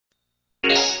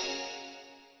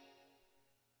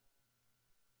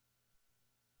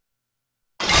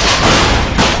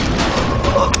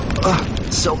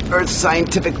So Earth's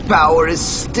scientific power is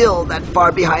still that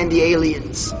far behind the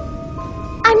aliens.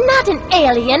 I'm not an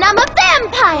alien, I'm a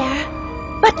vampire!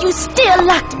 But you still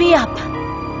locked me up.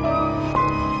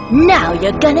 Now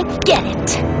you're gonna get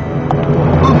it.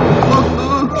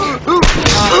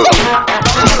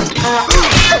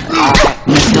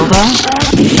 Matilda?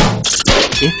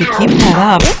 If you keep that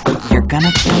up, you're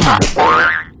gonna die.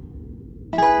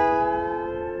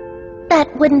 That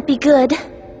wouldn't be good.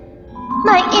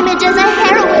 My image as a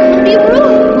heroine would be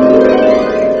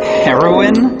ruined.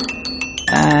 Heroin?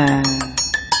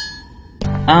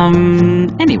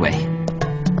 Anyway.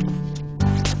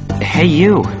 Hey,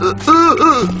 you.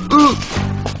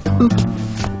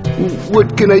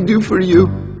 What can I do for you?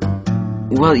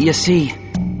 Well, you see,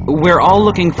 we're all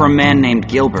looking for a man named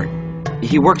Gilbert.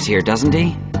 He works here, doesn't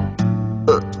he?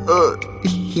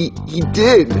 He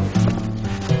did.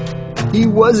 He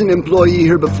was an employee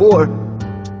here before.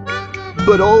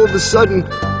 But all of a sudden,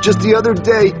 just the other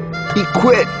day, he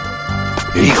quit.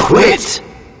 He quit?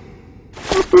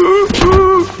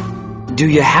 Do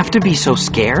you have to be so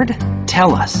scared?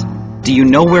 Tell us. Do you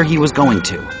know where he was going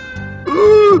to?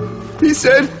 He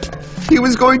said he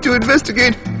was going to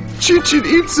investigate Chichen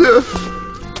Itza.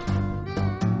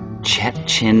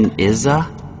 Chichen Itza?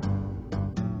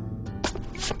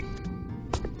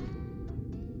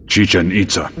 Chichen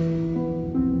Itza.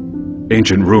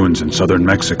 Ancient ruins in southern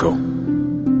Mexico.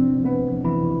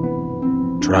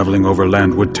 Traveling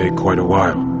overland would take quite a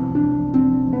while.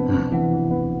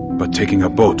 But taking a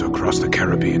boat across the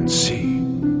Caribbean Sea.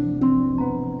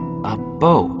 A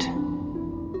boat?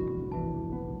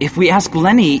 If we ask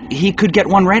Lenny, he could get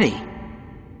one ready.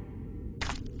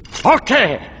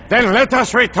 Okay, then let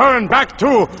us return back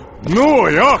to New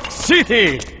York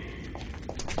City.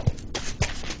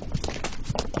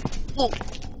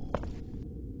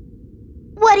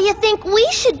 What do you think we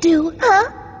should do,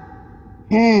 huh?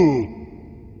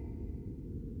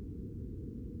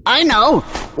 I know.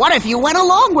 What if you went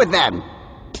along with them?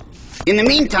 In the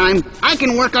meantime, I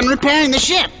can work on repairing the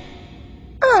ship.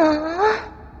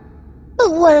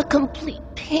 But what a complete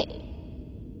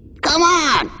pain. Come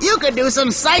on, you could do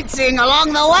some sightseeing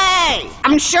along the way.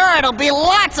 I'm sure it'll be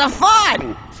lots of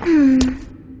fun.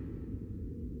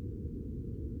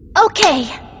 Okay,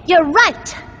 you're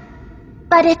right.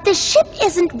 But if the ship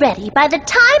isn't ready by the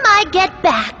time I get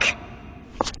back,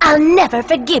 I'll never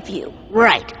forgive you.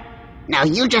 Right. Now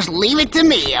you just leave it to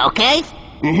me, okay?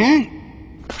 Hey,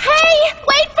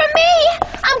 wait for me!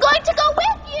 I'm going to go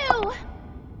with you!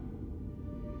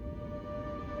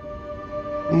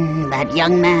 That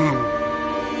young man.